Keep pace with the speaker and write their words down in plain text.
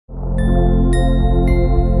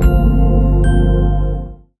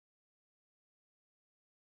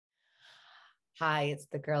Hi, it's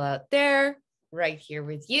the girl out there, right here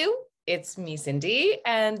with you. It's me, Cindy,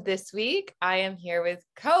 and this week I am here with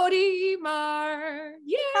Cody Maher.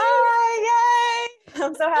 Yay! Hi, yay!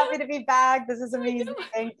 I'm so happy to be back. This is amazing.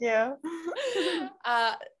 Thank you.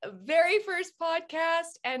 Very first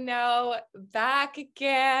podcast, and now back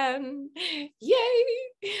again. Yay!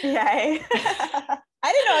 Yay. I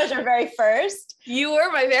didn't know I was your very first. You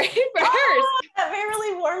were my very first. Oh, that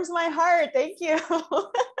really warms my heart. Thank you.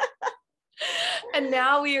 And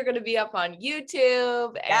now we are going to be up on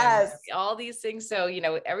YouTube and yes. all these things. So, you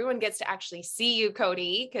know, everyone gets to actually see you,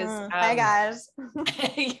 Cody, because hi guys.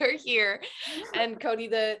 You're here. And Cody,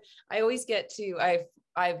 I always get to,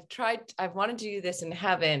 I've wanted to do this and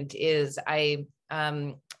haven't, is I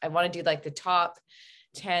want to do like the top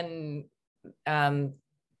 10,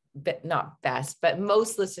 but not best, but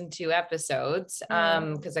most listened to episodes.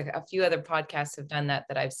 Because a few other podcasts have done that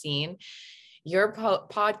I've seen. Your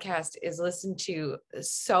podcast is listened to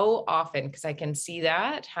so often because I can see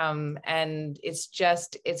that. And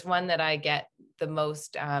it's one that I get the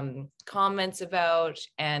most comments about,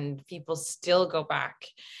 and people still go back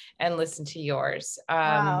and listen to yours.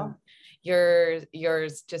 Wow.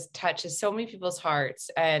 Yours just touches so many people's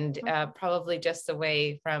hearts, and probably just the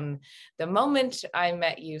way from the moment I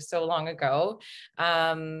met you so long ago,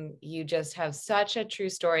 you just have such a true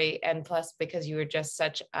story. And plus, because you were just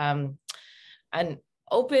such, an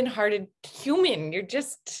open-hearted human. You're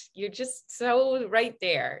just so right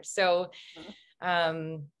there. So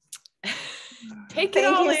take it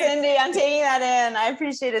all in. Thank you, Cindy. I'm taking that in. I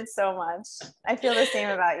appreciate it so much. I feel the same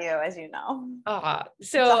about you, as you know.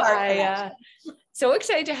 So I so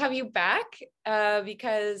excited to have you back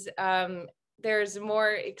because there's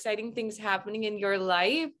more exciting things happening in your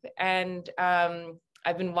life, and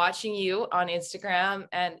I've been watching you on Instagram,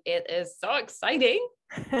 and it is so exciting.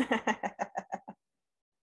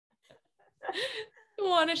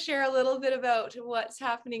 Want to share a little bit about what's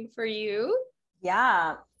happening for you?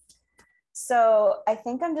 Yeah. So I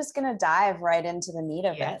think I'm just going to dive right into the meat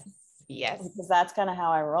of it. Yes. Because that's kind of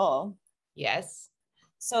how I roll. Yes.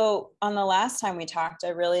 So on the last time we talked, I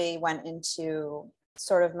really went into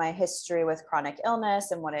sort of my history with chronic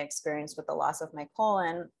illness and what I experienced with the loss of my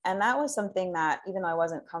colon. And that was something that, even though I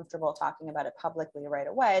wasn't comfortable talking about it publicly right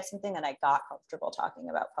away, it's something that I got comfortable talking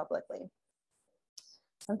about publicly.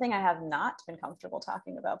 Something I have not been comfortable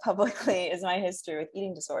talking about publicly is my history with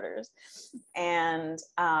eating disorders. And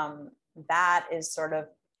that is sort of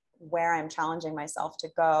where I'm challenging myself to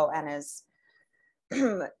go, and is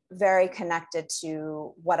very connected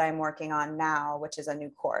to what I'm working on now, which is a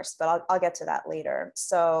new course, but I'll get to that later.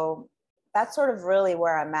 So that's sort of really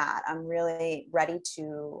where I'm at. I'm really ready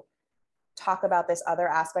to talk about this other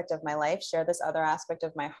aspect of my life, share this other aspect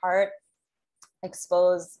of my heart,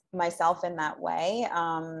 expose myself in that way.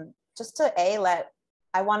 Just to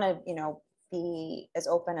I want to, be as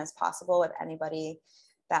open as possible with anybody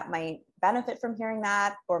that might benefit from hearing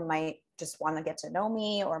that, or might just want to get to know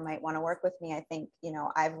me, or might want to work with me. I think,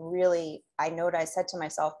 I know what I said to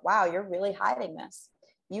myself, wow, you're really hiding this.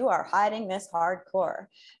 You are hiding this hardcore.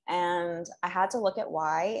 And I had to look at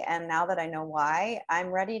why. And now that I know why, I'm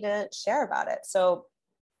ready to share about it. So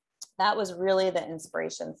that was really the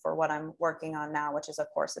inspiration for what I'm working on now, which is a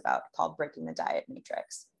course called Breaking the Diet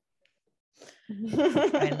Matrix.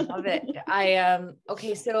 I love it.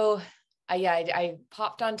 Okay. So I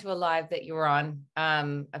popped onto a live that you were on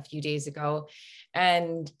a few days ago,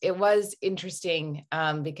 and it was interesting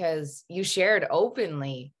because you shared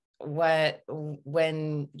openly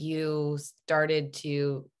when you started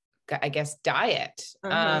to, I guess, diet,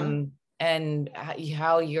 and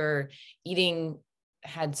how your eating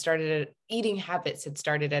habits had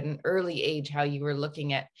started at an early age, how you were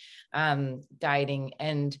looking at dieting.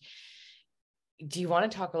 And do you want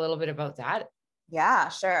to talk a little bit about that? Yeah,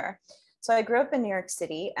 sure. So I grew up in New York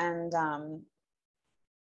City, and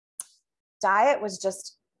diet was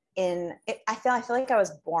just I feel like I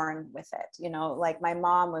was born with it, like my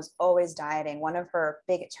mom was always dieting.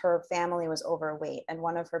 Her family was overweight, and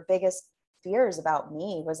one of her biggest fears about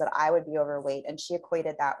me was that I would be overweight, and she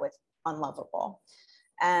equated that with unlovable.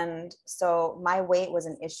 And so my weight was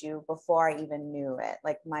an issue before I even knew it.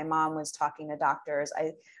 Like, my mom was talking to doctors.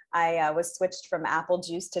 I was switched from apple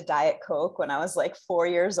juice to Diet Coke when I was like 4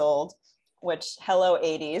 years old, which, hello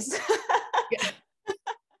 80s.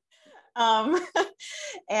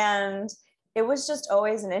 And it was just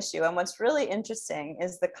always an issue. And what's really interesting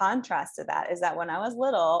is the contrast to that is that when I was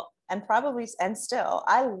little, and probably, and still,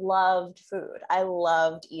 I loved food. I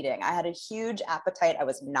loved eating. I had a huge appetite. I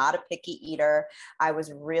was not a picky eater. I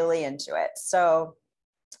was really into it. So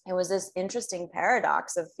it was this interesting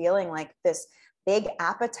paradox of feeling like this big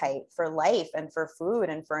appetite for life and for food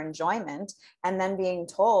and for enjoyment, and then being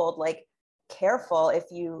told, like, careful, if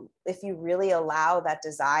you really allow that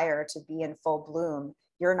desire to be in full bloom,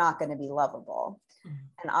 you're not going to be lovable.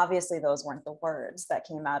 And obviously those weren't the words that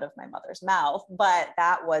came out of my mother's mouth, but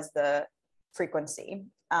that was the frequency,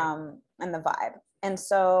 and the vibe. And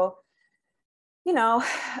so, you know,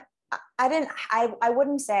 I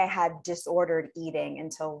wouldn't say I had disordered eating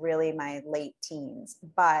until really my late teens,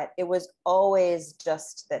 but it was always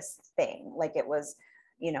just this thing. Like, it was,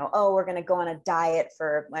 you know, oh, we're going to go on a diet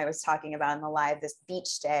for, I was talking about in the live, this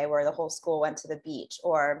beach day where the whole school went to the beach,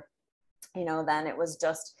 or, you know, then it was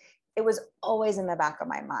always in the back of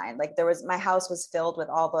my mind. Like, my house was filled with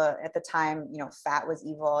all the, at the time, you know, fat was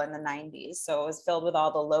evil in the 90s. So it was filled with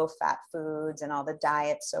all the low fat foods and all the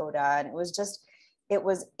diet soda. And it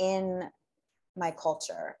was in my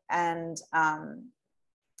culture. And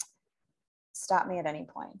stop me at any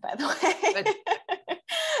point, by the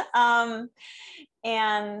way.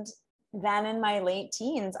 And then in my late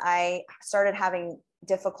teens, I started having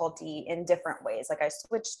difficulty in different ways. Like, I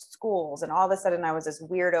switched schools, and all of a sudden I was this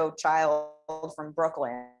weirdo child from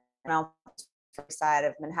Brooklyn, and on the side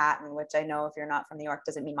of Manhattan, which I know if you're not from New York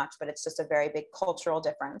doesn't mean much, but it's just a very big cultural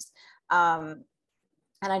difference. And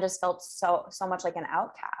I just felt so much like an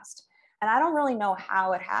outcast. And I don't really know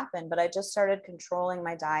how it happened, but I just started controlling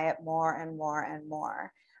my diet more and more and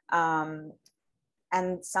more.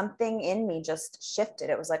 And something in me just shifted.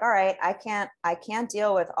 It was like, all right, I can't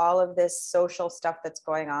deal with all of this social stuff that's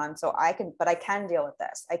going on. But I can deal with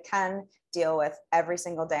this. I can deal with every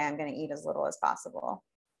single day I'm going to eat as little as possible.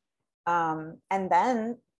 And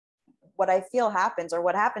then what I feel happens, or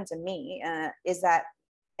what happened to me, is that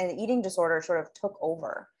an eating disorder sort of took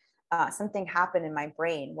over. Something happened in my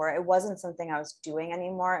brain where it wasn't something I was doing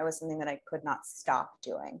anymore. It was something that I could not stop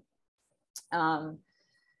doing.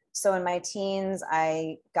 So in my teens,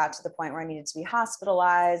 I got to the point where I needed to be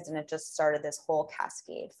hospitalized, and it just started this whole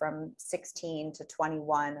cascade from 16 to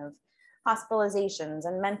 21 of hospitalizations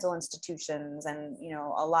and mental institutions, and, you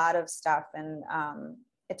know, a lot of stuff. And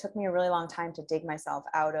it took me a really long time to dig myself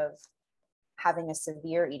out of having a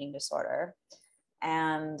severe eating disorder.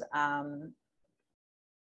 And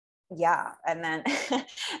yeah, and then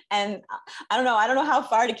and I don't know how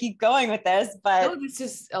far to keep going with this, but this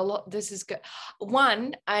is a lot. This is good.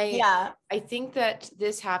 One, I think that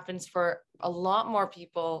this happens for a lot more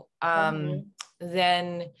people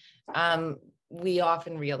than we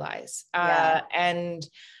often realize. And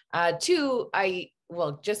two, I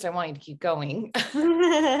want you to keep going.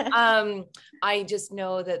 I just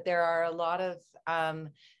know that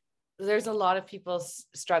there's a lot of people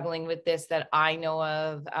struggling with this that I know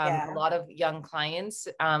of, a lot of young clients,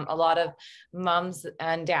 a lot of moms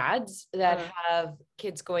and dads that have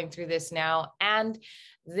kids going through this now, and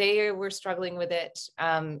they were struggling with it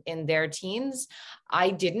in their teens. I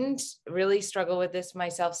didn't really struggle with this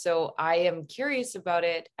myself, so I am curious about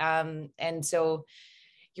it. And so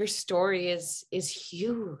your story is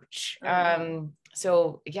huge.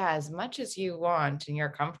 So yeah, as much as you want and you're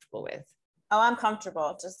comfortable with. Oh, I'm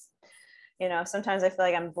comfortable. Just, you know, sometimes I feel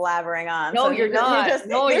like I'm blabbering on. No, so you're not.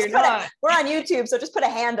 You're not. We're on YouTube, so just put a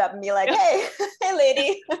hand up and be like, hey, hey,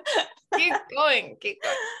 lady. Keep going.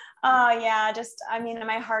 Oh, yeah. Just, I mean,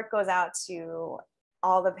 my heart goes out to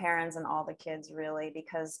all the parents and all the kids, really,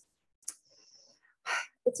 because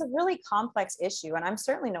it's a really complex issue. And I'm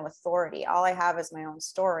certainly no authority. All I have is my own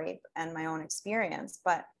story and my own experience.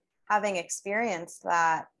 But having experienced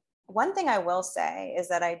that, one thing I will say is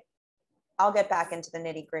that I'll get back into the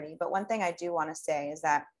nitty gritty, but one thing I do want to say is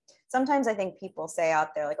that sometimes I think people say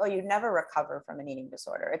out there, like, oh, you never recover from an eating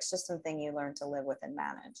disorder. It's just something you learn to live with and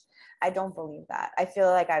manage. I don't believe that. I feel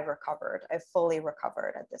like I've recovered. I've fully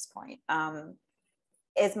recovered at this point.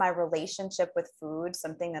 Is my relationship with food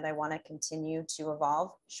something that I want to continue to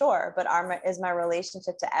evolve? Sure. But is my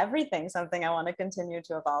relationship to everything something I want to continue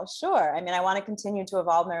to evolve? Sure. I mean, I want to continue to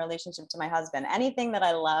evolve my relationship to my husband. Anything that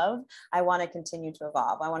I love, I want to continue to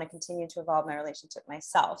evolve. I want to continue to evolve my relationship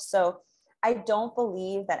myself. So I don't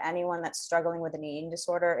believe that anyone that's struggling with an eating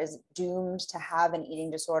disorder is doomed to have an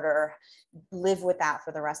eating disorder or live with that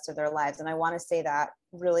for the rest of their lives. And I want to say that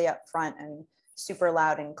really upfront and super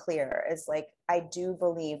loud and clear, is like, I do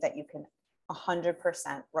believe that you can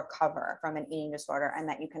 100% recover from an eating disorder and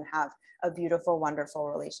that you can have a beautiful, wonderful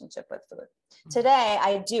relationship with food. Today,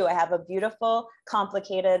 I have a beautiful,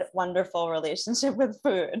 complicated, wonderful relationship with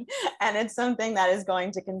food. And it's something that is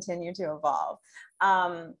going to continue to evolve.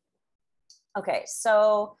 Okay,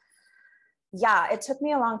 so yeah, it took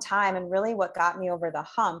me a long time. And really what got me over the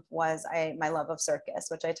hump was my love of circus,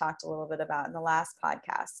 which I talked a little bit about in the last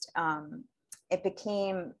podcast. It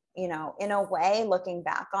became, you know, in a way, looking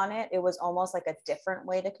back on it, it was almost like a different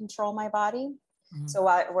way to control my body. Mm-hmm. So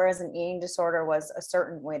whereas an eating disorder was a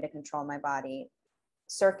certain way to control my body,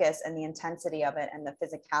 circus and the intensity of it and the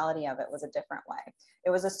physicality of it was a different way. It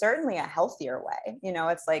was certainly a healthier way. You know,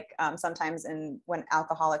 it's like sometimes when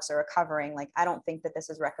alcoholics are recovering, like, I don't think that this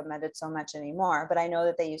is recommended so much anymore, but I know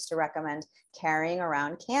that they used to recommend carrying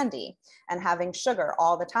around candy and having sugar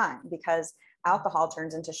all the time because alcohol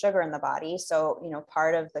turns into sugar in the body. So, you know,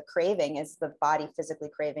 part of the craving is the body physically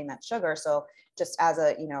craving that sugar. So just as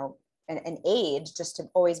a, you know, an aid just to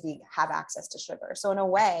always have access to sugar. So in a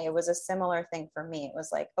way, it was a similar thing for me. It was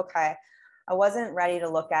like, okay, I wasn't ready to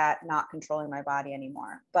look at not controlling my body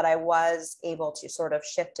anymore, but I was able to sort of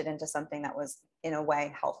shift it into something that was in a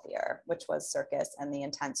way healthier, which was circus and the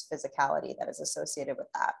intense physicality that is associated with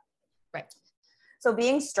that. Right. So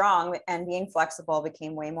being strong and being flexible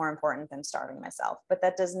became way more important than starving myself. But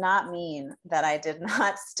that does not mean that I did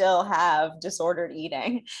not still have disordered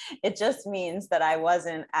eating. It just means that I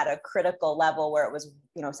wasn't at a critical level where it was,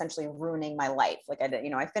 you know, essentially ruining my life. Like I did,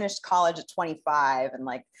 you know, I finished college at 25 and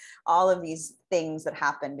like all of these things that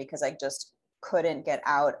happened because I just couldn't get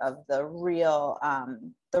out of the real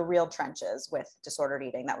trenches with disordered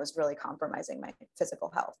eating that was really compromising my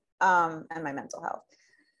physical health and my mental health.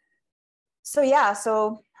 So yeah,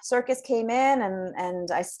 so circus came in and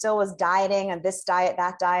I still was dieting and this diet,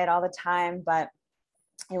 that diet all the time, but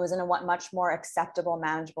it was in a much more acceptable,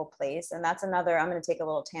 manageable place. And that's another, I'm going to take a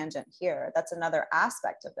little tangent here. That's another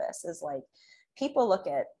aspect of this is like, people look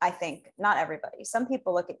at, I think, not everybody, some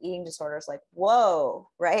people look at eating disorders like, whoa,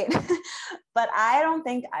 right? But I don't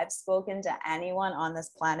think I've spoken to anyone on this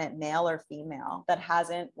planet, male or female, that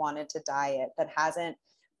hasn't wanted to diet, that hasn't,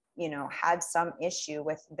 you know, had some issue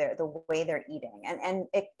with the way they're eating. And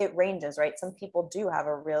it ranges, right? Some people do have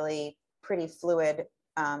a really pretty fluid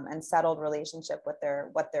and settled relationship with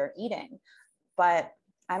what they're eating. But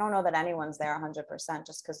I don't know that anyone's there 100%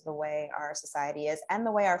 just because of the way our society is and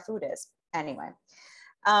the way our food is. Anyway,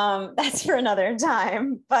 that's for another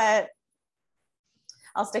time, but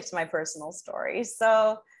I'll stick to my personal story.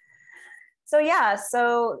 So yeah,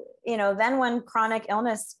 so, you know, then when chronic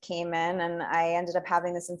illness came in and I ended up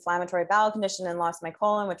having this inflammatory bowel condition and lost my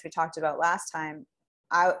colon, which we talked about last time,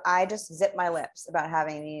 I just zipped my lips about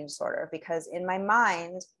having an eating disorder because in my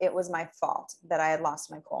mind, it was my fault that I had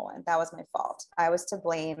lost my colon. That was my fault. I was to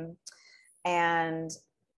blame. And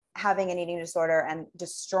having an eating disorder and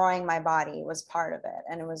destroying my body was part of it.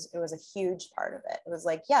 And it was a huge part of it. It was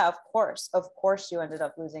like, yeah, of course you ended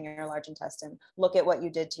up losing your large intestine. Look at what you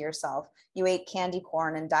did to yourself. You ate candy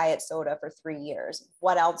corn and diet soda for 3 years.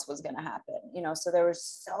 What else was going to happen? You know, so there was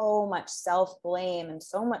so much self-blame and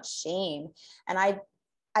so much shame. And I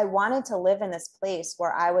wanted to live in this place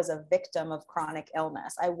where I was a victim of chronic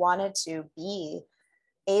illness. I wanted to be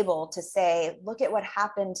able to say, look at what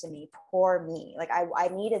happened to me, poor me. Like I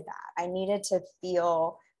needed that. I needed to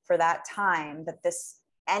feel for that time that this,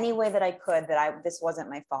 any way that I could, this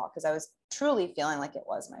wasn't my fault, because I was truly feeling like it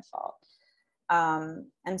was my fault.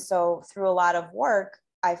 And so through a lot of work,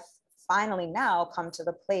 I finally now come to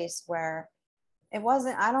the place where it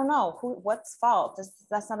wasn't, I don't know what's fault.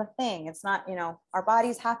 That's not a thing. It's not, you know, our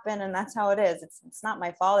bodies happen and that's how it is. It's not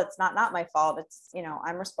my fault. It's not my fault. It's, you know,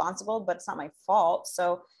 I'm responsible, but it's not my fault.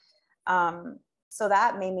 So, so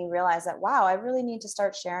that made me realize that, wow, I really need to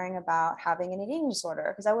start sharing about having an eating disorder,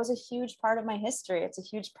 because that was a huge part of my history. It's a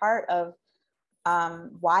huge part of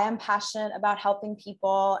why I'm passionate about helping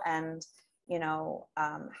people and, you know,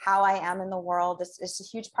 how I am in the world is a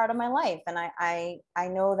huge part of my life. And I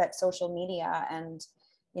know that social media and,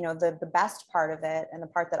 you know, the best part of it and the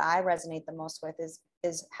part that I resonate the most with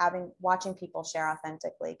is watching people share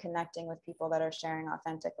authentically, connecting with people that are sharing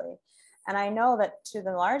authentically. And I know that to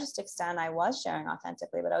the largest extent I was sharing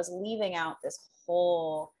authentically, but I was leaving out this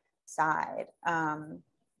whole side.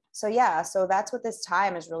 So yeah, so that's what this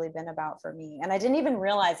time has really been about for me. And I didn't even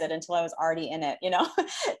realize it until I was already in it. You know,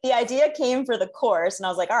 the idea came for the course and I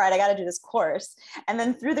was like, all right, I got to do this course. And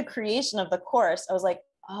then through the creation of the course, I was like,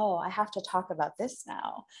 oh, I have to talk about this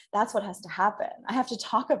now. That's what has to happen. I have to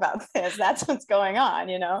talk about this. That's what's going on,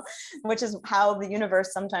 which is how the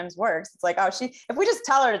universe sometimes works. It's like, oh, if we just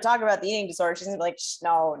tell her to talk about the eating disorder, she's gonna be like,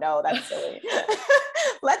 no, that's silly.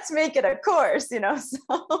 Let's make it a course,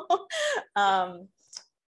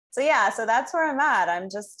 So yeah, so that's where I'm at. I'm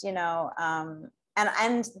just, and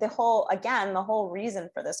the whole reason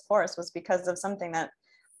for this course was because of something that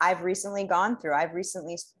I've recently gone through. I've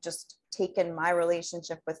recently just taken my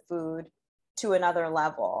relationship with food to another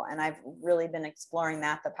level. And I've really been exploring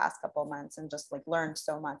that the past couple of months and just like learned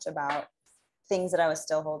so much about things that I was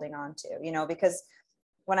still holding on to, because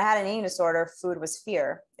when I had an eating disorder, food was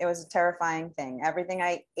fear. It was a terrifying thing. Everything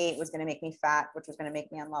I ate was going to make me fat, which was going to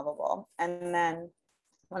make me unlovable. And then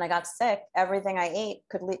when I got sick, everything I ate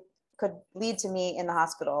could lead to me in the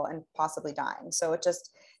hospital and possibly dying. So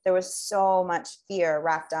there was so much fear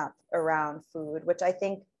wrapped up around food, which I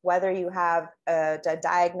think whether you have a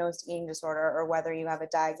diagnosed eating disorder or whether you have a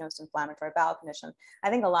diagnosed inflammatory bowel condition, I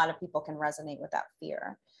think a lot of people can resonate with that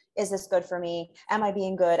fear. Is this good for me? Am I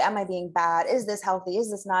being good? Am I being bad? Is this healthy? Is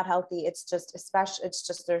this not healthy?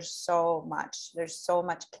 There's so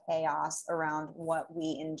much chaos around what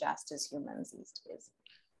we ingest as humans these days.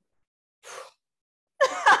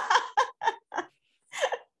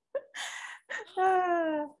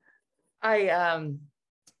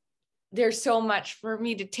 There's so much for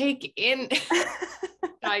me to take in,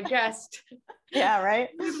 digest. Yeah, right.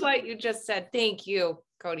 What you just said. Thank you,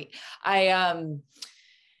 Cody.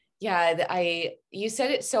 You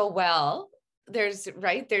said it so well. There's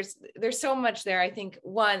so much there. I think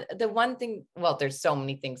there's so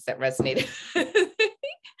many things that resonated.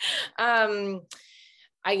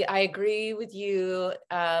 I agree with you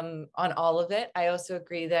on all of it. I also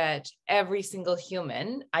agree that every single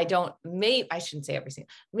human, I shouldn't say every single,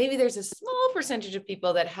 maybe there's a small percentage of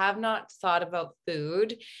people that have not thought about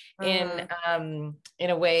food in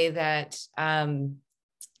a way that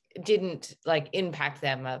didn't like impact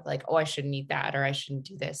them of like, oh, I shouldn't eat that, or I shouldn't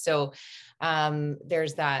do this. So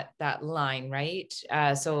there's that line, right?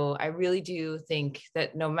 So I really do think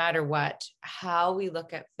that no matter what, how we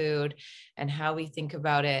look at food and how we think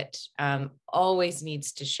about it always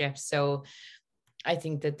needs to shift. So I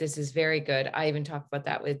think that this is very good. I even talk about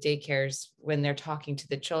that with daycares when they're talking to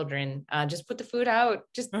the children. Just put the food out.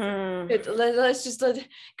 Just because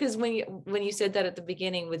when you said that at the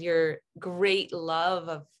beginning with your great love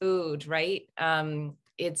of food, right?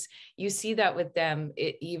 You see that with them,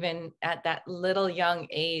 even at that little young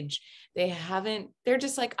age, they're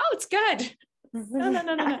just like, oh, it's good.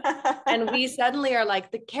 No. And we suddenly are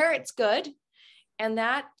like, the carrot's good. And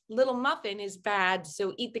that little muffin is bad.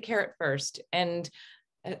 So eat the carrot first. And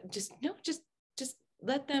just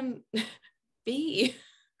let them be.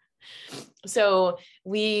 So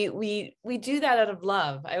we do that out of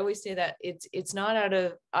love. I always say that it's not out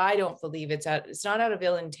of, I don't believe it's not out of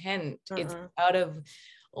ill intent. It's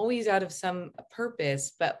always out of some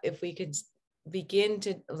purpose. But if we could begin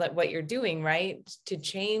to let what you're doing, right, to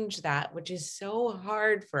change that, which is so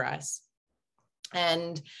hard for us.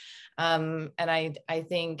 And I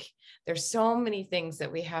think there's so many things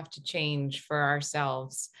that we have to change for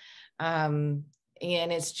ourselves. And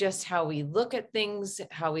it's just how we look at things,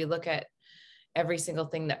 how we look at every single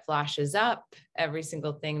thing that flashes up, every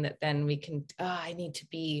single thing that then we can, I need to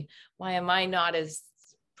be, why am I not as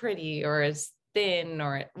pretty or as thin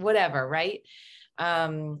or whatever, right?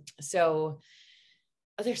 So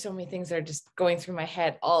there's so many things that are just going through my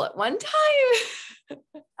head all at one time.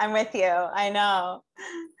 I'm with you. I know.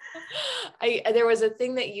 There was a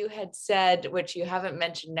thing that you had said, which you haven't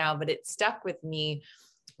mentioned now, but it stuck with me,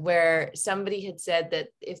 where somebody had said that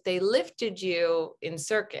if they lifted you in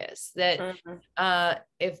circus, that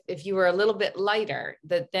if you were a little bit lighter,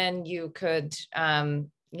 that then you could,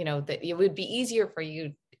 that it would be easier for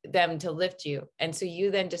them to lift you. And so you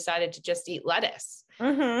then decided to just eat lettuce.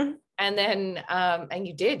 And then, and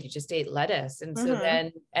you just ate lettuce. And so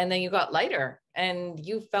then you got lighter and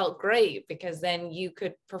you felt great because then you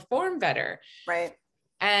could perform better. Right.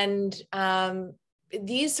 And,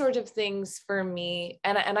 these sort of things for me,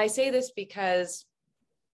 and I say this because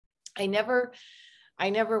I never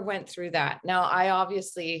went through that. Now I've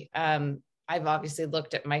obviously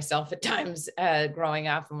looked at myself at times, growing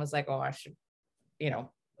up and was like, oh, I should,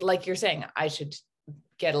 like you're saying, I should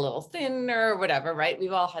get a little thinner or whatever, right?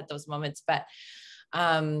 We've all had those moments, but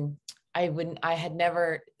I had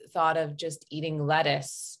never thought of just eating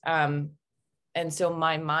lettuce. And so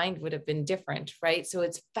my mind would have been different, right? So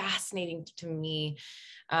it's fascinating to me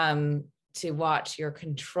to watch your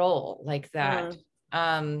control like that.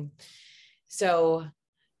 So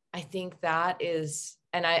I think that is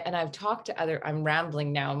I've talked to I'm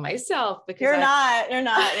rambling now myself because you're not,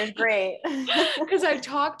 you're great. because I've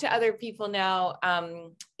talked to other people now,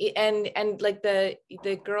 and like the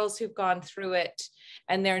girls who've gone through it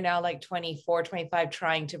and they're now like 24, 25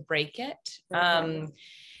 trying to break it. Mm-hmm.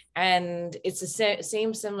 And it's the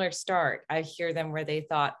same similar start. I hear them where they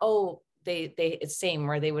thought, oh, it's same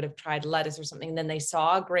where they would have tried lettuce or something. And then they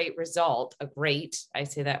saw a great result, I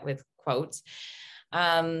say that with quotes.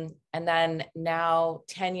 And then now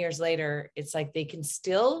 10 years later, it's like they can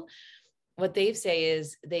still, what they say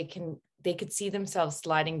is they could see themselves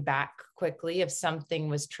sliding back quickly if something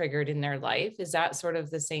was triggered in their life. Is that sort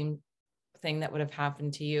of the same thing that would have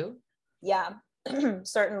happened to you? Yeah,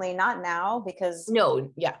 certainly not now because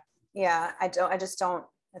no. Yeah. I just don't,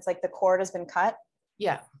 it's like the cord has been cut.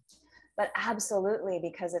 Yeah. But absolutely,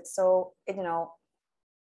 because it's so,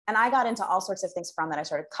 and I got into all sorts of things from that. I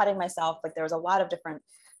started cutting myself. Like there was a lot of different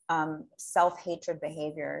self-hatred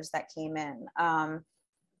behaviors that came in. And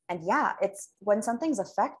yeah, it's when something's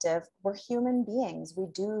effective, we're human beings. We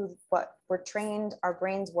do what we're trained, our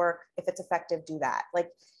brains work. If it's effective, do that. Like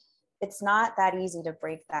it's not that easy to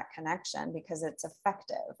break that connection because it's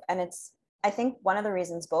effective. And I think one of the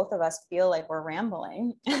reasons both of us feel like we're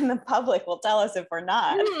rambling, and the public will tell us if we're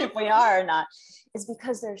not, if we are or not, is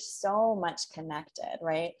because there's so much connected,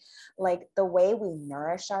 right? Like the way we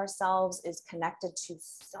nourish ourselves is connected to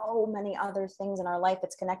so many other things in our life.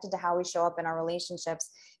 It's connected to how we show up in our relationships.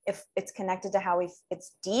 If it's connected to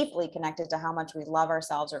it's deeply connected to how much we love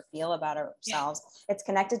ourselves or feel about ourselves. Yeah. It's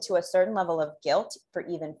connected to a certain level of guilt for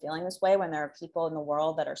even feeling this way when there are people in the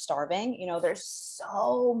world that are starving. There's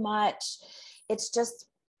so much. It's just,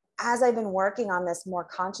 as I've been working on this more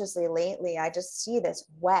consciously lately, I just see this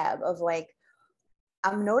web of like,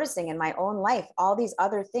 I'm noticing in my own life, all these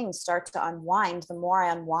other things start to unwind. The more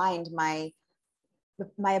I unwind my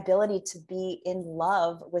ability to be in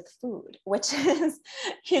love with food, which is,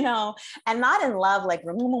 and not in love, like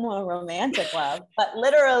romantic love, but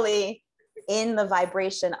literally in the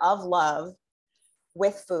vibration of love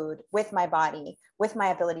with food, with my body, with my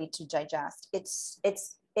ability to digest.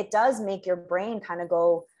 It does make your brain kind of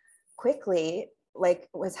go quickly, like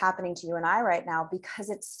what's happening to you and I right now, because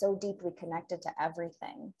it's so deeply connected to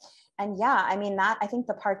everything. And yeah, I mean, I think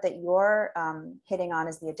the part that you're hitting on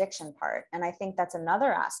is the addiction part. And I think that's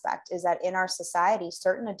another aspect, is that in our society,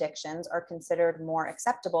 certain addictions are considered more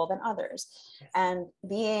acceptable than others. And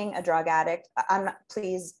being a drug addict,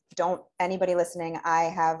 please don't, anybody listening,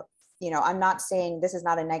 I'm not saying this is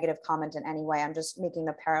not a negative comment in any way. I'm just making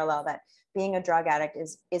the parallel that being a drug addict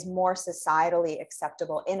is more societally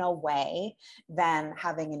acceptable in a way than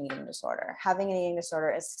having an eating disorder. Having an eating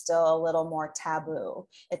disorder is still a little more taboo.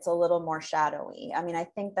 It's a little more shadowy. I mean, I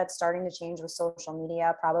think that's starting to change with social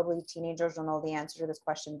media. Probably teenagers will know the answer to this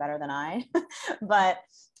question better than I. But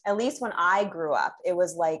at least when I grew up, it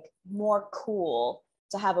was like more cool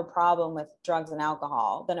to have a problem with drugs and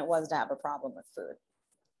alcohol than it was to have a problem with food.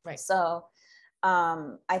 Right. So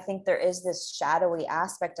I think there is this shadowy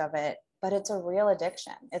aspect of it, but it's a real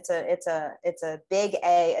addiction. It's a big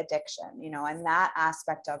A addiction, and that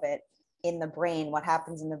aspect of it in the brain, what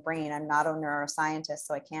happens in the brain. I'm not a neuroscientist,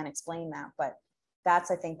 so I can't explain that, but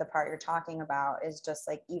that's, I think, the part you're talking about is just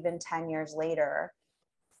like, even 10 years later,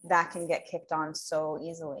 that can get kicked on so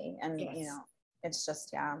easily. And, yes. It's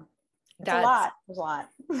just, yeah. It's a lot.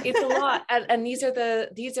 It's a lot. And these are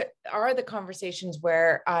the conversations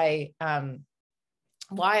where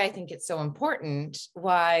why I think it's so important,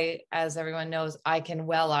 why, as everyone knows, I can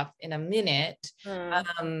well up in a minute.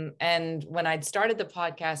 And when I'd started the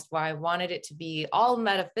podcast, why I wanted it to be all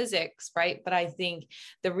metaphysics, right? But I think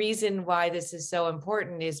the reason why this is so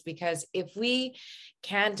important is because if we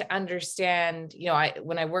can't understand,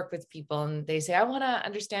 when I work with people and they say, I want to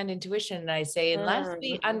understand intuition. And I say, unless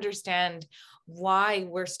we understand why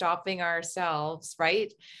we're stopping ourselves,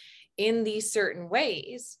 right, in these certain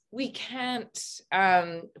ways, we can't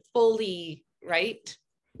fully, right?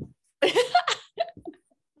 And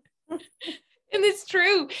it's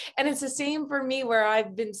true. And it's the same for me, where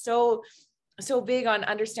I've been so big on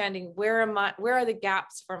understanding where are the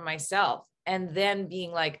gaps for myself, and then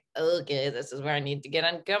being like, okay, this is where I need to get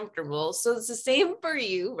uncomfortable. So it's the same for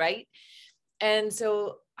you, right? And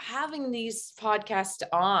so having these podcasts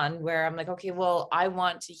on where I'm like, okay, well, I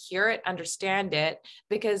want to hear it, understand it,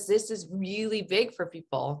 because this is really big for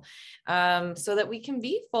people, so that we can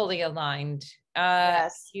be fully aligned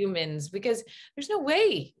humans, because there's no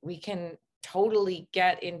way we can totally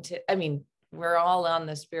get into, I mean, we're all on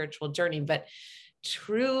the spiritual journey, but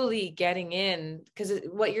truly getting in, because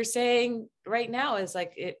what you're saying right now is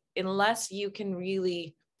like, unless you can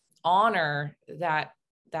really honor that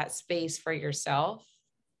space for yourself,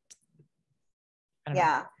 I don't know.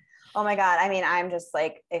 Yeah. Oh my God. I mean, I'm just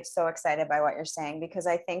like so excited by what you're saying, because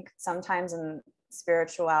I think sometimes in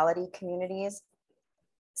spirituality communities,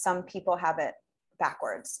 some people have it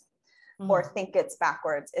backwards or think it's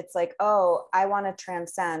backwards. It's like, oh, I want to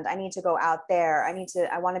transcend. I need to go out there.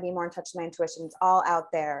 I want to be more in touch with my intuition. It's all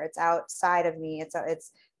out there. It's outside of me.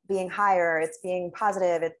 It's being higher. It's being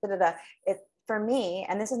positive. It's It, for me,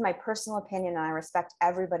 and this is my personal opinion, and I respect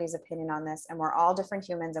everybody's opinion on this, and we're all different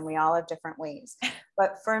humans and we all have different ways.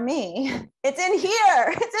 But for me, it's in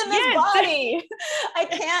here. It's in this body. I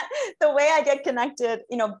can't, the way I get connected,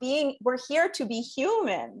 we're here to be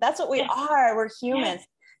human. That's what we are. We're humans.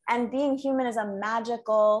 And being human is a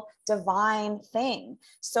magical, divine thing.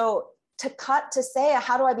 So to say,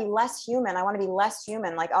 how do I be less human? I want to be less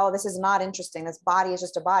human. Like, oh, this is not interesting. This body is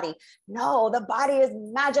just a body. No, the body is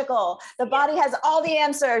magical. The body has all the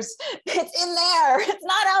answers. It's in there. It's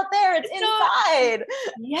not out there. It's inside.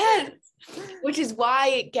 Yes. Which is why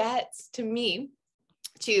it gets to me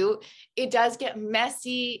too. It does get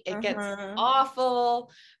messy. It gets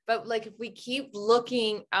awful. But like, if we keep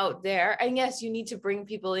looking out there, and yes, you need to bring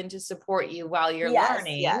people in to support you while you're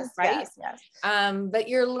learning, right? But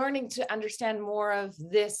you're learning to understand more of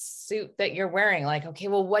this suit that you're wearing. Like, okay,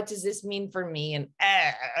 well, what does this mean for me? And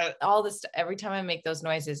all this, every time I make those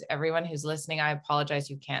noises, everyone who's listening, I apologize.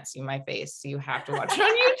 You can't see my face. So you have to watch it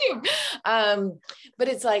on YouTube. But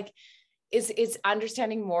it's like, it's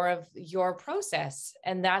understanding more of your process.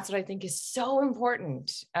 And that's what I think is so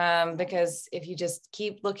important, because if you just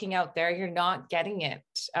keep looking out there, you're not getting it.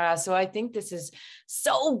 So I think this is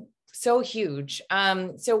so huge.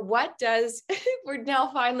 So what does, we're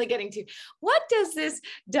now finally getting to, what does this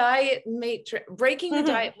diet matrix, breaking the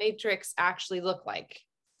diet matrix actually look like?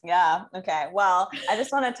 Yeah. Okay. Well, I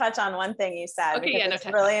just want to touch on one thing you said, because it's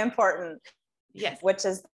really important. Yes. Which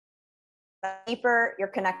is, the deeper you're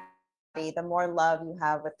connected, the more love you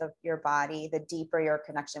have with your body, the deeper your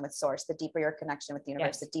connection with source, the deeper your connection with the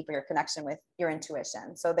universe, the deeper your connection with your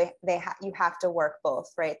intuition. So you have to work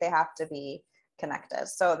both, right? They have to be connected.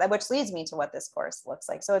 So which leads me to what this course looks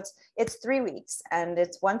like. So it's 3 weeks, and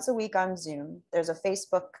it's once a week on Zoom. There's a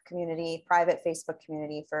Facebook community, private Facebook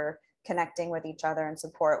community for connecting with each other and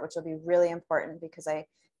support, which will be really important, because I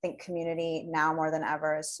think community now more than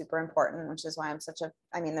ever is super important, which is why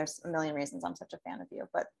there's a million reasons I'm such a fan of you,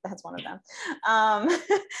 but that's one of them.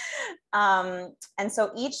 And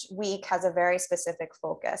so each week has a very specific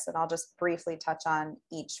focus, and I'll just briefly touch on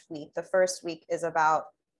each week. The first week is about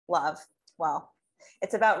love. Well,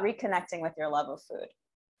 it's about reconnecting with your love of food,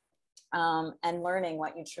 and learning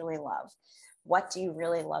what you truly love. What do you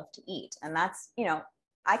really love to eat? And that's,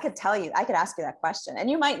 I could ask you that question, and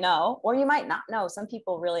you might know, or you might not know. Some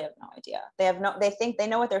people really have no idea. They think they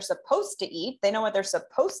know what they're supposed to eat. They know what they're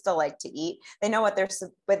supposed to like to eat. They know what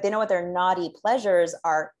their naughty pleasures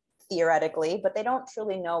are theoretically, but they don't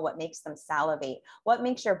truly know what makes them salivate, what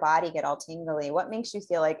makes your body get all tingly, what makes you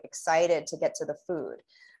feel like excited to get to the food.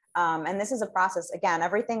 And this is a process. Again,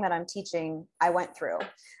 everything that I'm teaching, I went through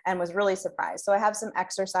and was really surprised. So I have some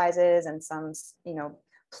exercises and some,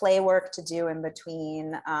 play work to do in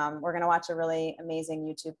between. We're going to watch a really amazing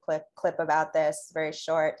YouTube clip about this, very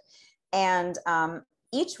short. And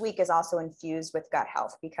each week is also infused with gut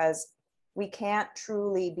health, because we can't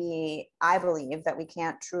truly be, I believe that we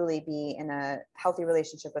can't truly be in a healthy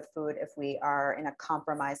relationship with food if we are in a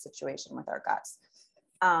compromised situation with our guts.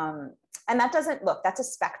 And that doesn't look, that's a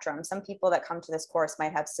spectrum. Some people that come to this course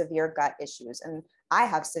might have severe gut issues, and I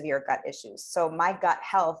have severe gut issues. So my gut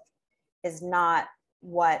health is not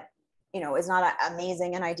is not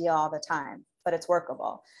amazing and ideal all the time, but it's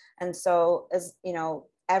workable. And so,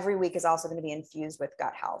 every week is also going to be infused with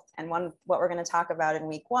gut health. And what we're going to talk about in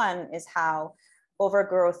week 1 is how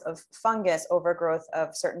overgrowth of fungus, overgrowth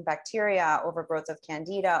of certain bacteria, overgrowth of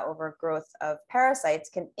candida, overgrowth of parasites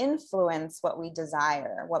can influence what we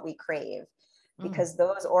desire, what we crave, because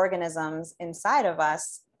those organisms inside of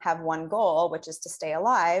us have one goal, which is to stay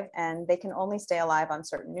alive, and they can only stay alive on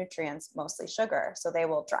certain nutrients, mostly sugar. So they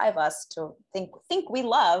will drive us to think we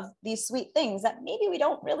love these sweet things that maybe we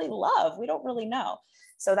don't really love. We don't really know.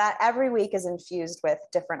 So that every week is infused with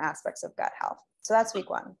different aspects of gut health. So that's week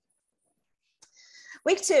 1.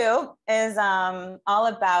 Week 2 is all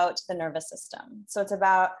about the nervous system. So it's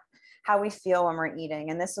about how we feel when we're eating.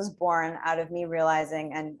 And this was born out of me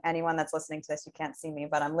realizing, and anyone that's listening to this, you can't see me,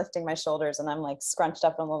 but I'm lifting my shoulders and I'm like scrunched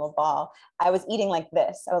up in a little ball. I was eating like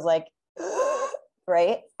this. I was like,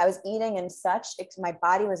 right? I was eating in my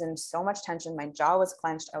body was in so much tension. My jaw was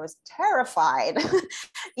clenched. I was terrified.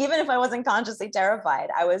 Even if I wasn't consciously terrified,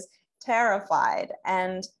 I was terrified.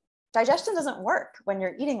 And digestion doesn't work when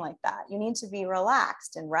you're eating like that. You need to be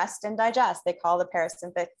relaxed and rest and digest. They call the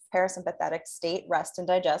parasympathetic state rest and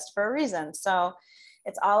digest for a reason. So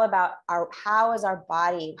it's all about how is our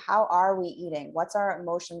body, how are we eating? What's our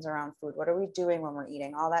emotions around food? What are we doing when we're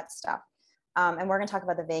eating? All that stuff. And we're going to talk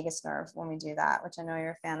about the vagus nerve when we do that, which I know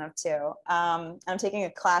you're a fan of too. I'm taking a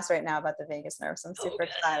class right now about the vagus nerve, so I'm super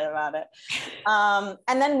excited about it.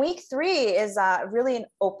 And then week 3 is really an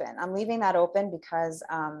open. I'm leaving that open because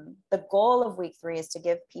the goal of week 3 is to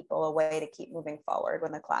give people a way to keep moving forward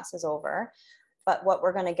when the class is over. But what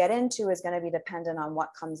we're going to get into is going to be dependent on what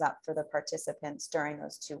comes up for the participants during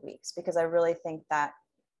those 2 weeks, because I really think that,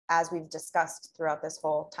 as we've discussed throughout this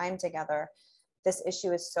whole time together, this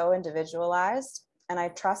issue is so individualized, and I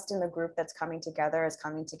trust in the group that's coming together is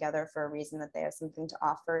coming together for a reason, that they have something to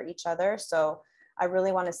offer each other. So I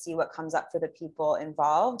really want to see what comes up for the people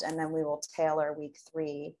involved, and then we will tailor week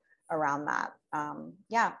 3 around that. And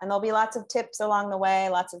there'll be lots of tips along the way,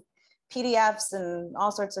 lots of PDFs and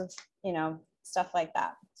all sorts of, stuff like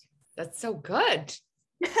that. That's so good.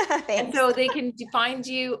 Thanks. And so they can find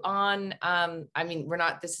you on,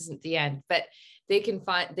 this isn't the end, but they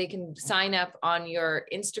can sign up on your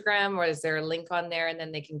Instagram, or is there a link on there and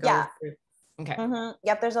then they can go through? Okay. Mm-hmm.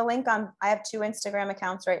 Yep. There's a link I have 2 Instagram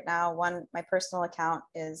accounts right now. One, my personal account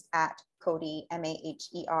is at Cody,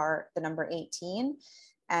 Maher, the number 18.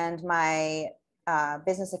 And my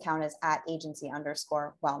business account is at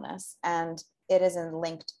agency_wellness. And it is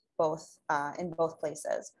linked in both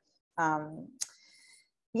places. And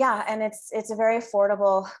it's a very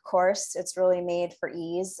affordable course. It's really made for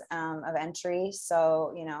ease of entry.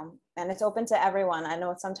 So, and it's open to everyone. I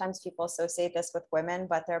know sometimes people associate this with women,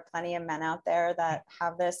 but there are plenty of men out there that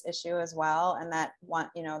have this issue as well, and that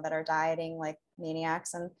that are dieting like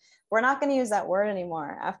maniacs. And we're not going to use that word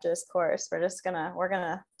anymore after this course. We're going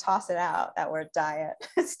to toss it out, that word diet.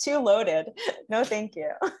 It's too loaded. No, thank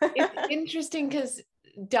you. It's interesting because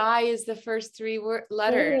die is the first 3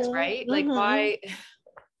 letters, right? Like why?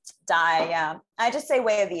 Die. Yeah. I just say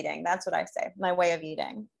way of eating. That's what I say. My way of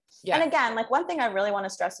eating. Yeah. And again, like one thing I really want to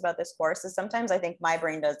stress about this course is sometimes I think my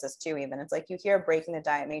brain does this too, even. It's like you hear breaking the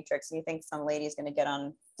diet matrix and you think some lady's going to get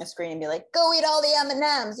on a screen and be like, go eat all the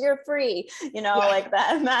M&Ms, you're free, like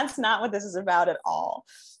that. And that's not what this is about at all.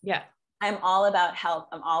 Yeah. I'm all about health.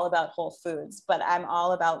 I'm all about whole foods, but I'm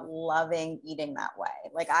all about loving eating that way.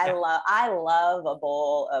 Like I love a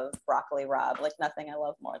bowl of broccoli rabe, like nothing I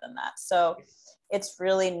love more than that. So it's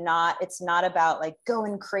not about like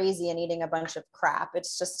going crazy and eating a bunch of crap.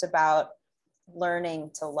 It's just about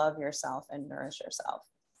learning to love yourself and nourish yourself.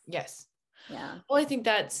 Yes. Yeah. Well, I think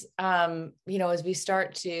that's, as we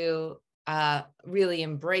start to really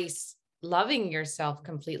embrace loving yourself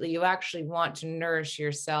completely, you actually want to nourish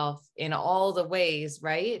yourself in all the ways,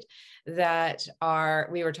 right? We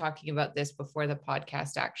were talking about this before the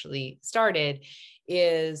podcast actually started,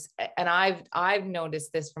 and I've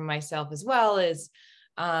noticed this for myself as well, is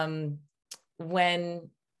when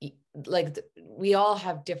we all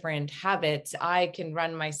have different habits. I can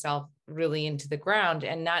run myself really into the ground,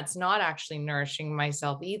 and that's not actually nourishing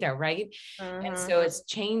myself either, right? Mm-hmm. And so it's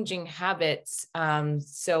changing habits.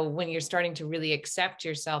 So when you're starting to really accept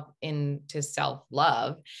yourself into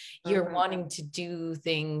self-love, you're wanting to do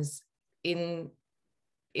things in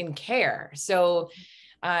care. So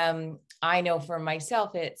I know for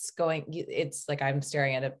myself, it's like I'm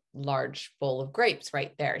staring at a large bowl of grapes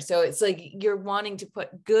right there. So it's like you're wanting to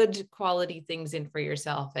put good quality things in for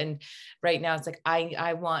yourself. And right now it's like,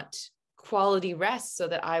 I want quality rest so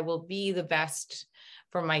that I will be the best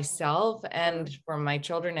for myself and for my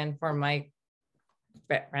children and for my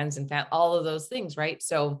friends and family, all of those things. Right.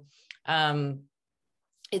 So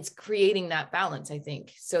it's creating that balance, I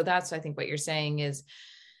think. So that's, I think what you're saying is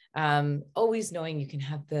always knowing you can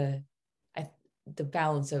have the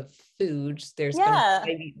balance of foods. There's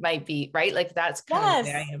might be right. Like that's kind of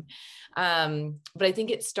where I am. But I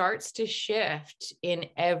think it starts to shift in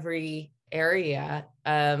every area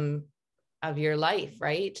of your life.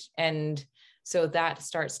 Right. And so that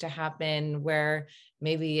starts to happen where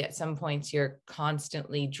maybe at some points you're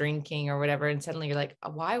constantly drinking or whatever. And suddenly you're like,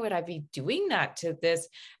 why would I be doing that to this?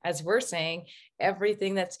 As we're saying,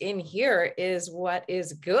 everything that's in here is what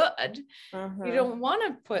is good. Mm-hmm. You don't want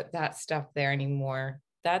to put that stuff there anymore.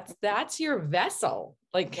 That's your vessel.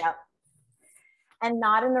 Like, yep. And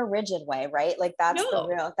not in a rigid way, right? Like that's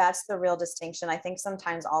the real distinction. I think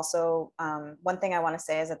sometimes also, one thing I want to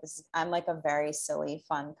say is that I'm like a very silly,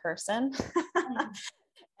 fun person.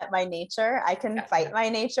 At my nature, I can fight my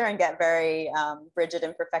nature and get very rigid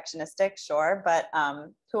and perfectionistic, sure. But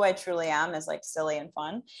who I truly am is like silly and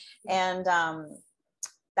fun. And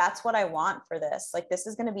that's what I want for this. Like, this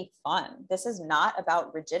is going to be fun. This is not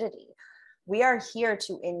about rigidity. We are here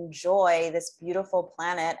to enjoy this beautiful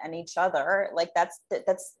planet and each other. Like, that's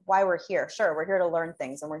why we're here. Sure, we're here to learn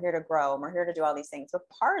things, and we're here to grow, and we're here to do all these things. But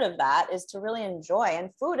part of that is to really enjoy. And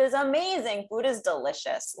food is amazing. Food is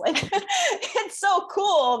delicious. Like, it's so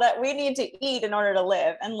cool that we need to eat in order to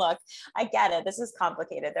live. And look, I get it. This is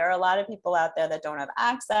complicated. There are a lot of people out there that don't have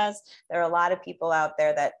access. There are a lot of people out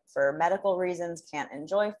there that, for medical reasons, can't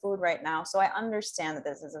enjoy food right now. So I understand that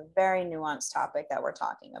this is a very nuanced topic that we're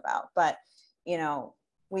talking about. But you know,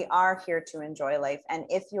 we are here to enjoy life. And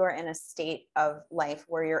if you're in a state of life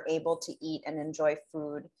where you're able to eat and enjoy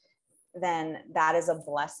food, then that is a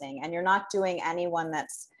blessing. And you're not doing anyone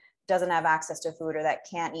that's doesn't have access to food or that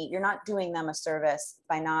can't eat, you're not doing them a service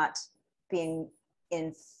by not being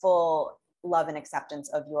in full love and acceptance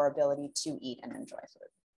of your ability to eat and enjoy food.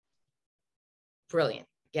 Brilliant.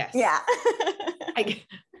 Yes. Yeah.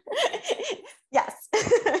 Yes.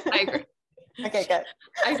 I agree. Okay, good.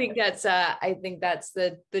 I think that's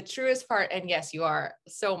the truest part. And yes, you are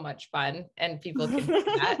so much fun, and people can do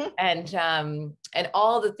that. And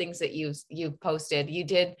all the things that you posted, you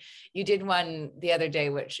did one the other day,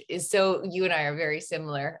 which is, so you and I are very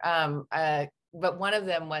similar. But one of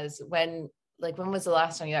them was when was the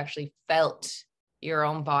last time you actually felt your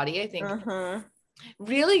own body? I think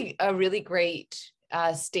really a really great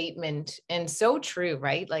statement, and so true,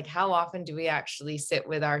 right? Like, how often do we actually sit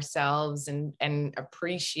with ourselves and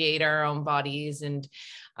appreciate our own bodies? And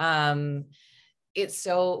it's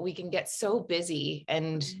so, we can get so busy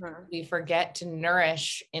and we forget to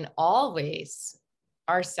nourish in all ways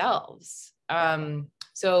ourselves.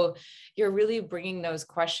 So you're really bringing those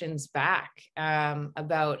questions back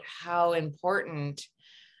about how important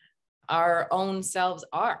our own selves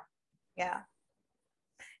are.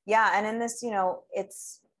 Yeah. And in this, I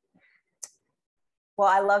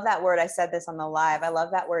love that word. I said this on the live. I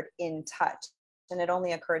love that word, in touch. And it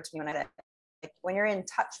only occurred to me when you're in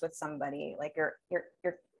touch with somebody, like you're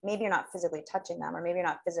maybe you're not physically touching them, or maybe you're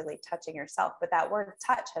not physically touching yourself, but that word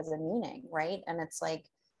touch has a meaning, right? And it's like,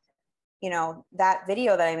 that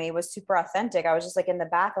video that I made was super authentic. I was just like in the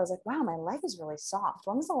back, I was like, wow, my leg is really soft.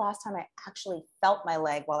 When was the last time I actually felt my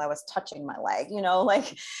leg while I was touching my leg?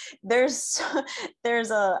 Like there's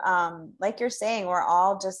a, like you're saying, we're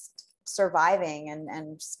all just surviving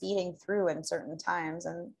and speeding through in certain times.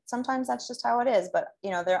 And sometimes that's just how it is. But,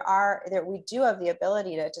 we do have the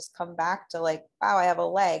ability to just come back to like, wow, I have a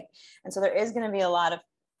leg. And so there is going to be a lot of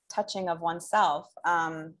touching of oneself.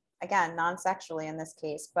 Again, non-sexually in this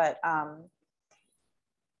case, but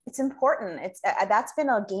it's important. That's been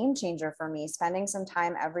a game changer for me, spending some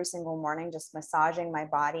time every single morning just massaging my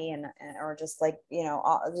body or just like,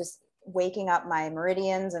 just waking up my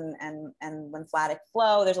meridians and lymphatic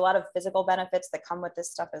flow. There's a lot of physical benefits that come with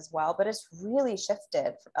this stuff as well, but it's really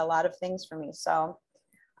shifted a lot of things for me. So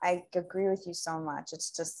I agree with you so much.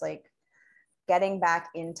 It's just like, getting back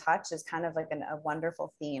in touch is kind of like a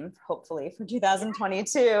wonderful theme, hopefully, for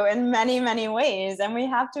 2022 in many, many ways. And we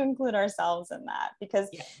have to include ourselves in that, because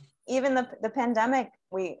even the pandemic,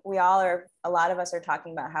 we all are, a lot of us are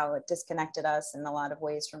talking about how it disconnected us in a lot of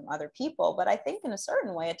ways from other people. But I think in a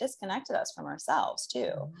certain way, it disconnected us from ourselves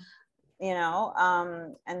too,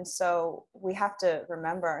 and so we have to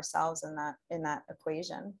remember ourselves in that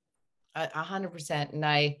equation. 100%. And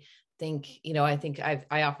I think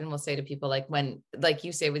I often will say to people, like, when, like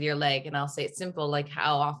you say with your leg, and I'll say it's simple, like,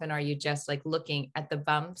 how often are you just like looking at the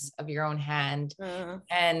bumps of your own hand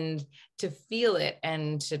and to feel it,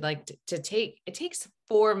 and to like, it takes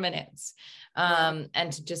 4 minutes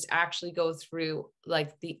and to just actually go through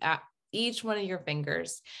like each one of your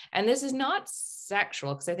fingers. And this is not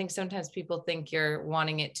sexual, because I think sometimes people think you're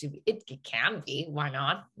wanting it can be, why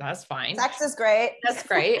not? That's fine. Sex is great. That's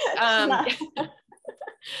great.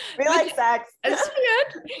 We like sex. It's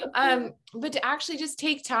good. But to actually just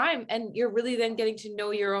take time, and you're really then getting to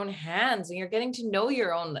know your own hands, and you're getting to know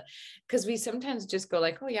your own, because we sometimes just go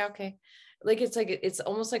like, oh yeah, okay. It's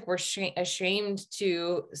almost like we're ashamed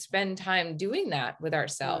to spend time doing that with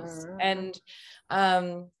ourselves. And,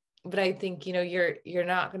 but I think, you're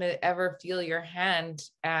not going to ever feel your hand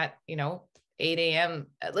at, 8 a.m.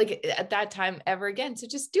 like at that time ever again. So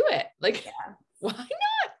just do it. Like, why not?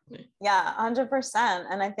 Yeah, 100%.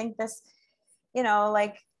 And I think this,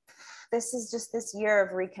 this is just this year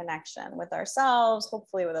of reconnection with ourselves,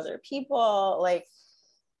 hopefully with other people,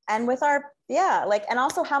 and with and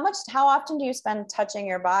also how often do you spend touching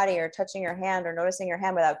your body or touching your hand or noticing your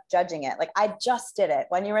hand without judging it? Like, I just did it.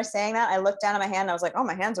 When you were saying that, I looked down at my hand and I was like, oh,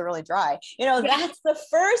 my hands are really dry. That's the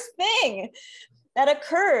first thing. that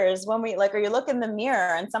occurs when we like, or you look in the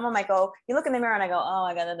mirror and someone might go, you look in the mirror and I go, oh,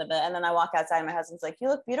 I got it. And then I walk outside and my husband's like, you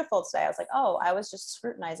look beautiful today. I was like, oh, I was just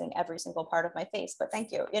scrutinizing every single part of my face, but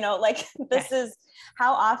thank you. You know, like this is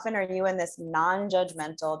how often are you in this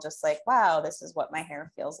non-judgmental, just like, wow, this is what my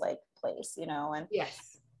hair feels like place, you know? And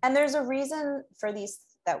Yes. and there's a reason for these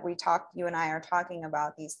that we talk, you and I are talking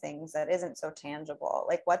about these things that isn't so tangible,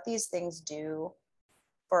 like what these things do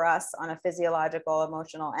for us on a physiological,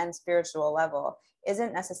 emotional, and spiritual level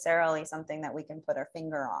isn't necessarily something that we can put our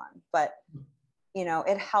finger on, but you know,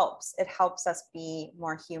 it helps us be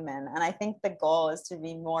more human. And I think the goal is to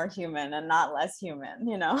be more human and not less human,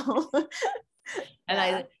 you know.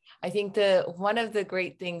 And I think one of the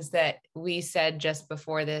great things that we said just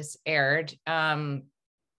before this aired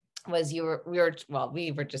was we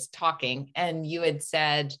were just talking and you had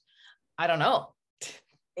said, I don't know.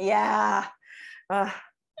 Yeah.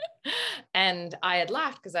 And I had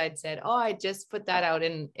laughed because I'd said, oh, I just put that out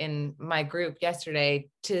in my group yesterday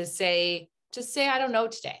to say, I don't know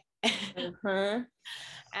today. Mm-hmm.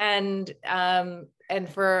 And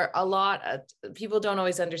for a lot of people don't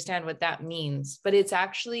always understand what that means, but it's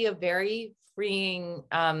actually a very freeing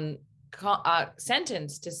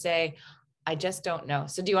sentence to say, I just don't know.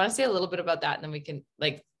 So do you want to say a little bit about that? And then we can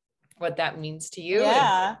like what that means to you?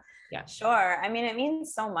 Yeah. Yeah, sure. I mean, it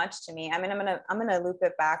means so much to me. I mean, I'm gonna loop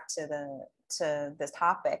it back to this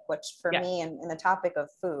topic, which for me in the topic of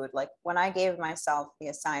food, like when I gave myself the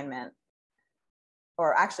assignment,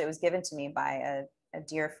 or actually it was given to me by a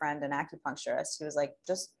dear friend, an acupuncturist, who was like,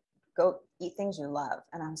 just go eat things you love.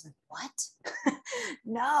 And I was like, what?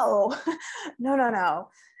 No, no.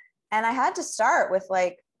 And I had to start with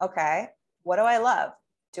like, okay, what do I love?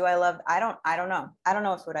 I don't know. I don't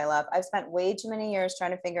know what food I love. I've spent way too many years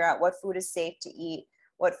trying to figure out what food is safe to eat,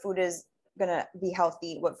 what food is going to be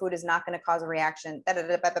healthy, what food is not going to cause a reaction.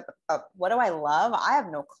 What do I love? I have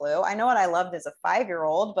no clue. I know what I loved as a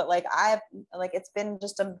 5-year-old, but like it's been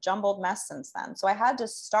just a jumbled mess since then. So I had to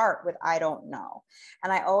start with, I don't know.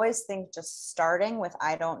 And I always think just starting with,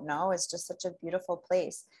 I don't know is just such a beautiful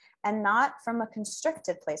place. And not from a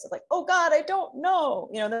constricted place of like, oh God, I don't know.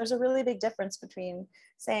 You know, there's a really big difference between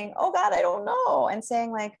saying, oh God, I don't know, and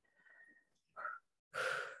saying like,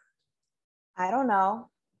 I don't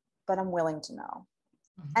know, but I'm willing to know.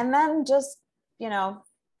 Mm-hmm. And then just, you know,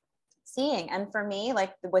 seeing. And for me,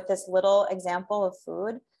 like with this little example of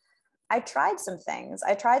food, I tried some things.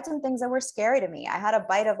 That were scary to me. I had a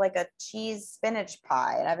bite of like a cheese spinach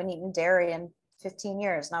pie, and I haven't eaten dairy in 15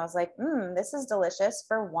 years. And I was like, this is delicious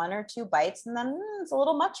for 1 or 2 bites. And then it's a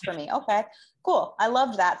little much for me. Okay, cool. I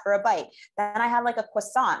loved that for a bite. Then I had like a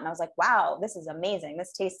croissant and I was like, wow, this is amazing.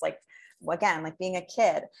 This tastes like, again, like being a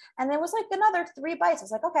kid. And it was like another 3 bites. I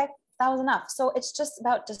was like, okay, that was enough. So it's just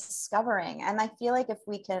about discovering. And I feel like if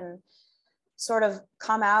we can sort of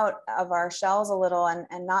come out of our shells a little and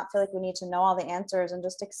not feel like we need to know all the answers and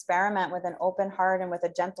just experiment with an open heart and with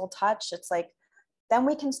a gentle touch, it's like, then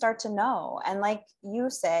we can start to know. And like you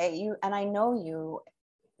say, and I know you,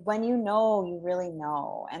 when you know, you really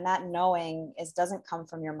know. And that knowing doesn't come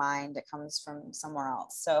from your mind, it comes from somewhere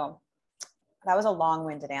else. So that was a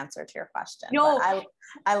long-winded answer to your question. No, but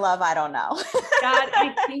I love, I don't know. That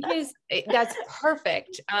I think that's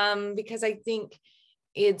perfect. Because I think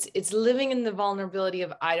it's living in the vulnerability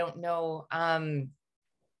of, I don't know.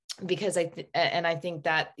 Because I think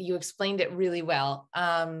that you explained it really well,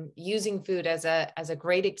 using food as a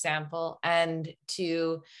great example. And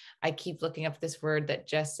I keep looking up this word that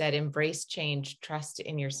just said, embrace change, trust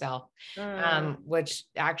in yourself, which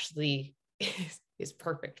actually is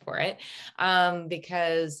perfect for it.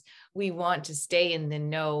 Because we want to stay in the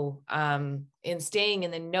know, staying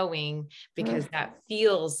in the knowing, because that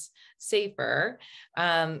feels safer.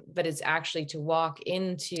 But it's actually to walk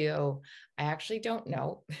into, I actually don't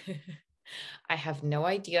know. I have no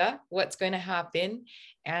idea what's going to happen,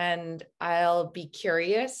 and I'll be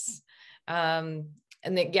curious. And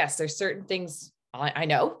then, yes, there's certain things I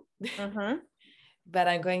know, but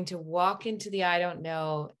I'm going to walk into the I don't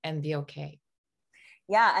know and be okay.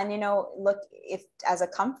 Yeah. And, you know, look, if as a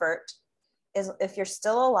comfort is, if you're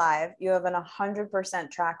still alive, you have an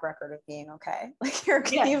 100% track record of being okay. Like you're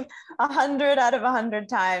 100 out of 100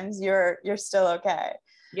 times you're still okay.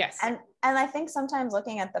 Yes. And I think sometimes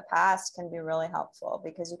looking at the past can be really helpful,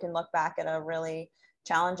 because you can look back at a really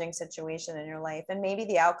challenging situation in your life and maybe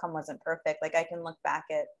the outcome wasn't perfect. Like I can look back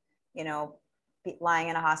at, you know, lying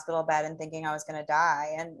in a hospital bed and thinking I was going to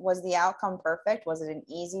die. And was the outcome perfect? Was it an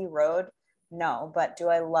easy road? No. But do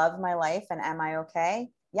I love my life and am I okay?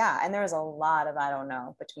 Yeah. And there's a lot of I don't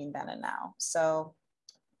know between then and now. So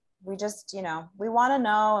we just, you know, we want to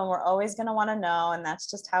know, and we're always going to want to know. And that's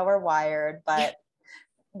just how we're wired. But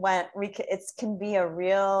it can be a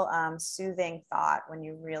real soothing thought when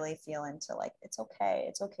you really feel into like, it's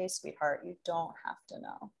okay, sweetheart, you don't have to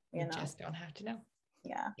know, you just don't have to know.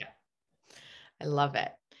 Yeah. I love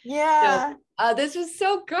it. Yeah. So, this was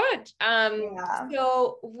so good. Yeah.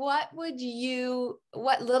 So what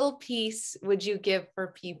little piece would you give for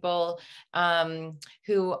people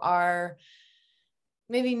who are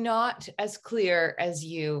maybe not as clear as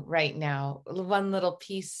you right now? One little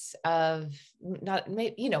piece of, not,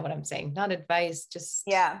 you know what I'm saying, not advice, just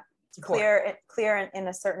support. Clear in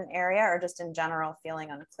a certain area, or just in general feeling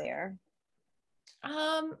unclear?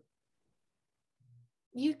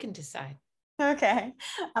 You can decide. Okay.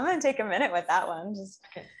 I'm going to take a minute with that one.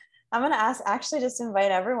 I'm going to just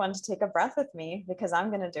invite everyone to take a breath with me, because I'm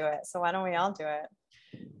going to do it. So why don't we all do it?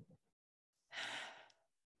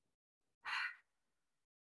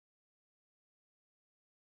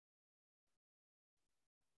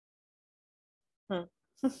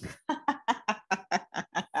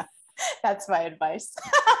 That's my advice.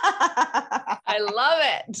 I love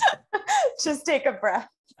it. Just take a breath.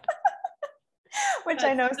 Which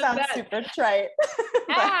I know sounds super trite.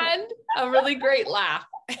 And a really great laugh.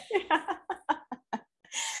 Yeah.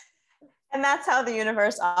 And that's how the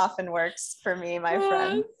universe often works for me, my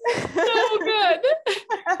friend. So good.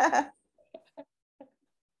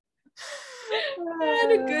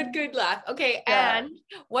 And a good laugh. Okay. Yeah. And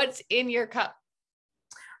what's in your cup?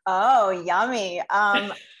 Oh, yummy.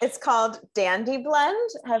 It's called Dandy Blend.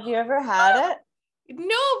 Have you ever had it?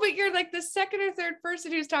 No, but you're like the second or third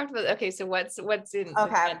person who's talked about it. Okay, so what's in?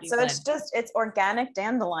 Okay, so it's organic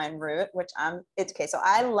dandelion root, which it's okay. So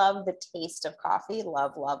I love the taste of coffee.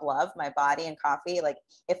 Love my body and coffee. Like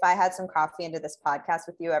if I had some coffee into this podcast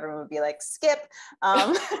with you, everyone would be like, skip.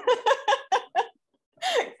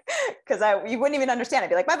 Because you wouldn't even understand. I'd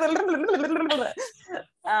be like,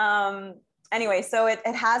 anyway, so it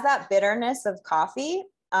has that bitterness of coffee.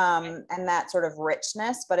 And that sort of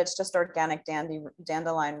richness, but it's just organic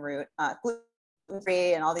dandelion root,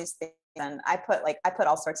 gluten-free and all these things. And I put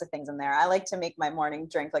all sorts of things in there. I like to make my morning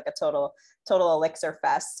drink like a total elixir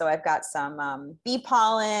fest. So I've got some bee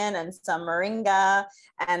pollen and some moringa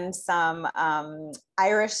and some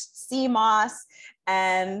Irish sea moss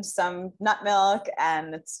and some nut milk,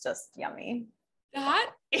 and it's just yummy.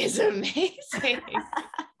 That is amazing.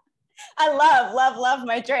 I love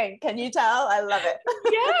my drink. Can you tell? I love it.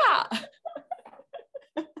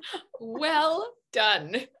 Yeah. Well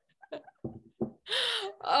done.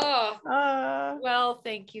 Oh, well,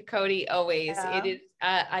 thank you, Cody. Always. Yeah. It is,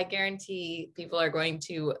 I guarantee people are going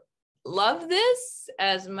to love this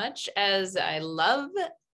as much as I love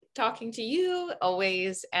talking to you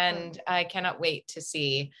always. And I cannot wait to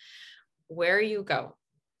see where you go.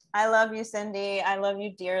 I love you, Cindy. I love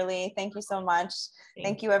you dearly. Thank you so much.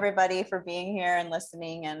 Thank you, everybody, for being here and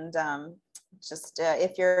listening. And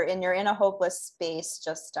if you're in a hopeless space,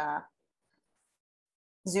 just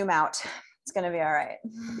zoom out. It's going to be all right.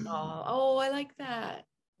 Oh, I like that.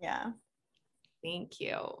 Yeah. Thank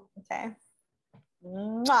you. Okay.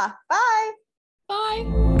 Mwah. Bye.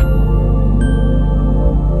 Bye.